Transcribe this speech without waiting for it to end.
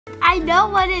I know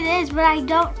what it is, but I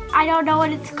don't know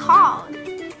what it's called.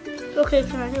 Okay,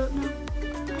 can I do it now? I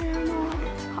don't know what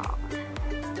it's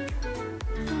called.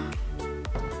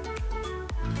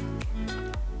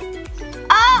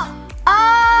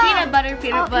 Oh! Peanut butter. Oh, yeah,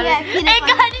 peanut It butter.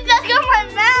 got stuck in my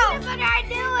mouth. Peanut butter, I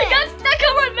knew It it. got stuck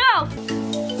in my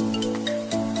mouth.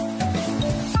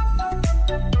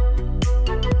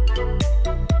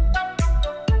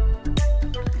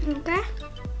 Okay.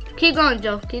 Keep going,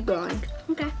 Joe. Keep going.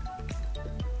 Okay.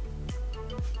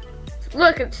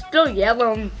 Look, it's still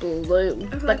yellow and blue,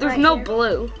 but there's right no here.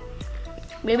 blue.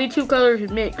 Maybe two colors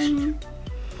mixed. Mhm.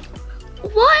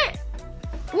 What?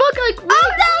 Look like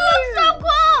Oh, that looks so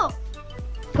cool!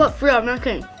 What fruit? I'm not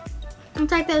kidding.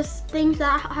 It's like those things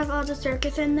that have all the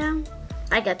circus in them,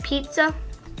 I got pizza.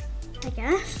 I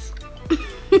guess.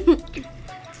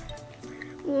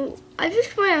 Well, I'm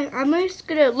just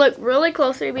gonna look really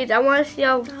closely because I want to see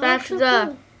how fast so the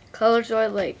cool. colors are.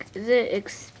 Like, is it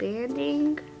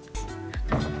expanding?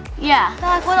 Yeah. They're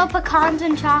like little pecans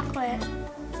and chocolate.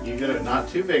 You get it not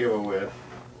too big of a whiff.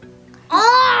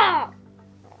 Oh!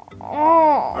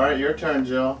 All right, your turn,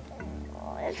 Jill.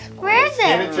 Where is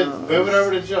Hand it? it to, move it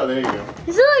over to Jill. There you go.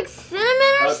 Is it like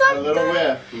cinnamon or A something? little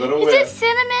whiff. Little Is whiff. it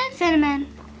cinnamon? Cinnamon.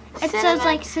 It says Cinnamon?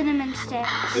 like cinnamon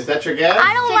sticks. Is that your guess?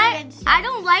 I don't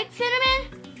Cinnamon. like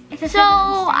cinnamon. It's a So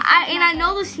cinnamon stick. I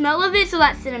know the smell of it, so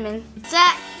that's cinnamon.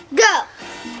 Set, go.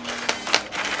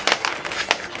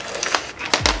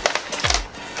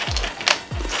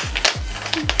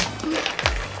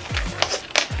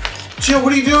 Jill,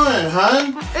 what are you doing,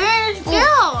 hon?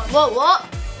 What?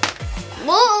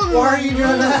 Whoa! Why are you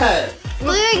doing that?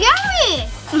 Well, you're yummy.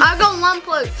 I got one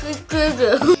plate.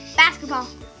 Basketball,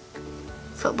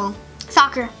 Football,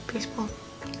 soccer, baseball,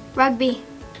 rugby,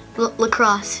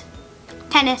 lacrosse,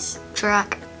 tennis,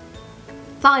 track,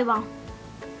 volleyball,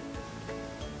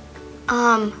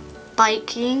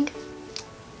 biking.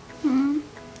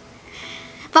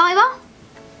 volleyball.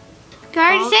 Did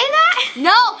I already say that?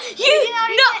 No, you didn't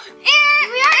already no. say-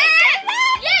 We already said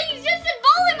that? Yeah, you just said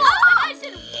volleyball. Oh. And I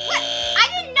said What? I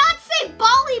did not say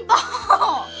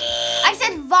volleyball. I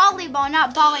said volleyball,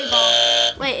 not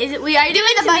volleyball. wait. Is it? Are you doing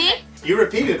it to me? You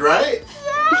repeated, right?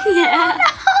 Yeah.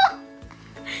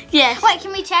 Yes. Wait,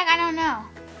 can we check? I don't know.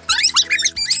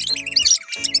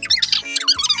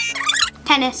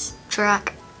 Tennis,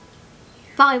 Track.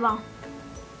 volleyball,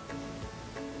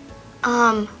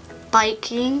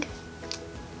 Biking.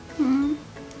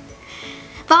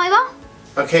 volleyball.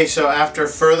 Okay, so after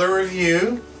further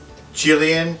review,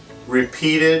 Jillian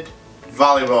repeated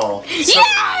volleyball. So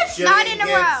Yes! Jillian Not in a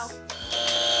gets- row.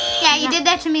 Yeah, you did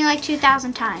that to me like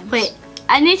 2,000 times. Wait.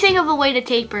 I need to think of a way to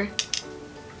taper.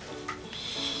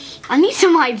 I need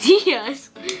some ideas.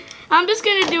 I'm just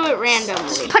gonna do it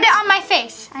randomly. Put it on my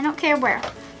face. I don't care where.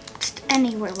 Just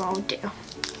anywhere will do.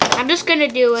 I'm just gonna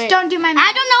do it. Don't do my mouth.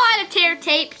 I don't know how to tear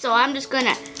tape, so I'm just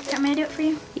gonna. Do you want me to do it for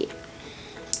you?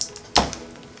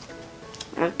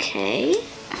 Okay.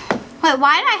 Wait,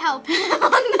 why did I help him?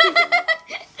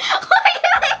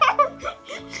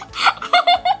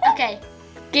 Okay.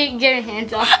 Get your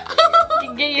hands off.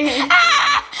 Get your hands.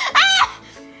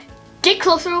 Get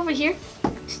closer over here.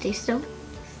 Stay still.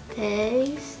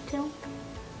 Stay still.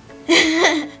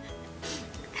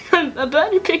 I'm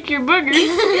about to pick your boogers.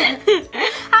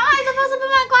 How am I supposed to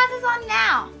put my glasses on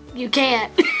now? You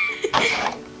can't.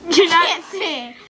 You're not. Can't see.